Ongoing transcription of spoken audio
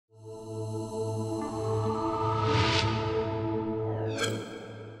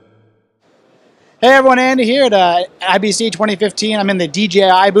Hey everyone, Andy here at IBC 2015. I'm in the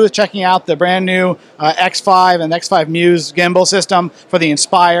DJI booth checking out the brand new X5 and X5 Muse gimbal system for the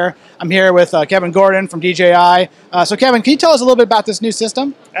Inspire. I'm here with Kevin Gordon from DJI. So Kevin, can you tell us a little bit about this new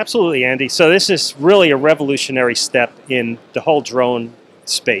system? Absolutely, Andy. So this is really a revolutionary step in the whole drone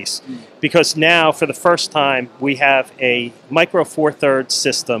space, because now for the first time we have a micro four thirds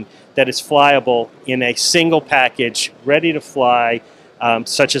system that is flyable in a single package, ready to fly,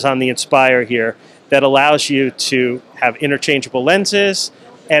 such as on the Inspire here, that allows you to have interchangeable lenses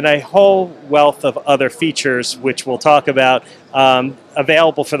and a whole wealth of other features, which we'll talk about,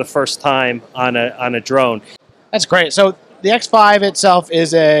 available for the first time on a drone. That's great. So the X5 itself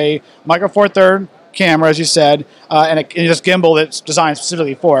is a micro four thirds camera, as you said, and just gimbal that's designed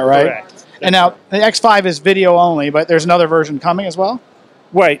specifically for it, right? Correct. And now the X5 is video only, but there's another version coming as well?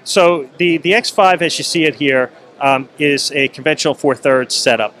 Right. So the X5, as you see it here, is a conventional four thirds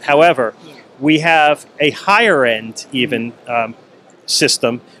setup. However, we have a higher end even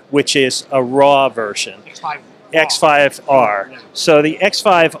system, which is a raw version, X5R. So the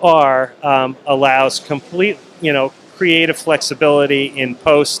X5R allows complete, creative flexibility in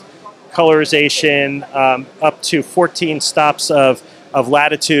post colorization, up to 14 stops of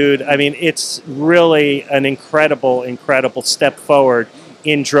latitude. I mean, it's really an incredible step forward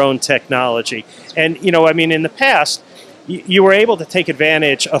in drone technology. And in the past, you were able to take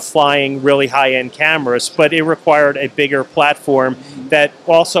advantage of flying really high-end cameras, but it required a bigger platform that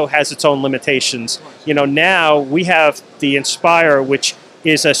also has its own limitations. Now we have the Inspire, which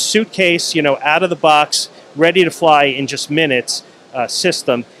is a suitcase, out of the box, ready to fly in just minutes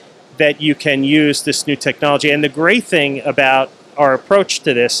system that you can use this new technology. And the great thing about our approach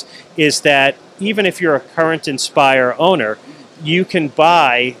to this is that even if you're a current Inspire owner, you can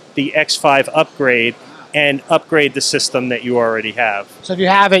buy the X5 upgrade and upgrade the system that you already have. So if you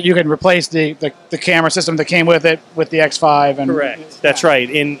have it, you can replace the camera system that came with it with the X5. And correct. That's right,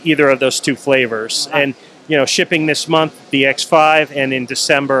 in either of those two flavors. And shipping this month, the X5, and in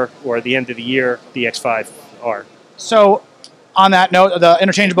December or the end of the year, the X5R. So on that note, the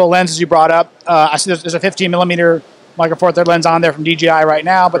interchangeable lenses you brought up, I see there's a 15mm micro four thirds lens on there from DJI right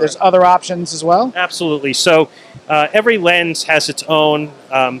now, but there's other options as well? Absolutely. So every lens has its own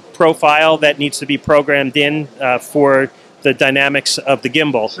profile that needs to be programmed in for the dynamics of the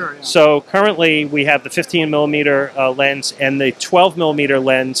gimbal. Sure, yeah. So currently we have the 15mm lens and the 12mm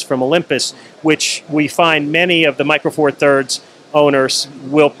lens from Olympus, which we find many of the micro four thirds owners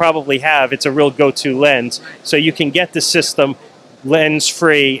will probably have. It's a real go-to lens. So you can get the system lens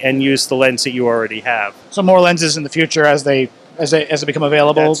free and use the lens that you already have. So more lenses in the future as they become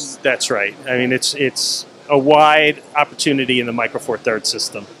available. That's right. I mean, it's a wide opportunity in the micro four thirds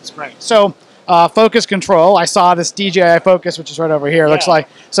system. That's great. So focus control. I saw this DJI Focus, which is right over here. Looks like.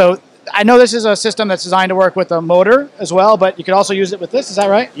 So I know this is a system that's designed to work with a motor as well, but you could also use it with this. Is that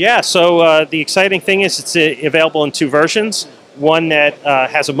right? Yeah. So the exciting thing is it's available in two versions. One that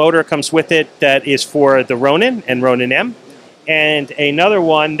has a motor comes with it that is for the Ronin and Ronin M, and another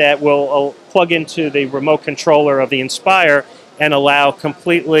one that will plug into the remote controller of the Inspire and allow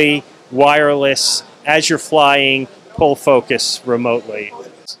completely wireless, as you're flying, pull focus remotely.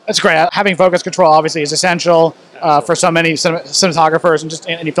 That's great. Having focus control obviously is essential for so many cinematographers and just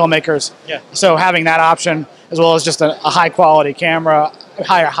any filmmakers. Yeah. So having that option, as well as just a high quality camera,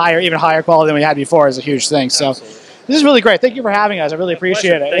 even higher quality than we had before, is a huge thing. So Absolutely. this is really great. Thank you for having us. I really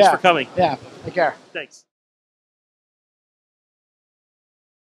appreciate it. Thanks for coming. Yeah. Take care. Thanks.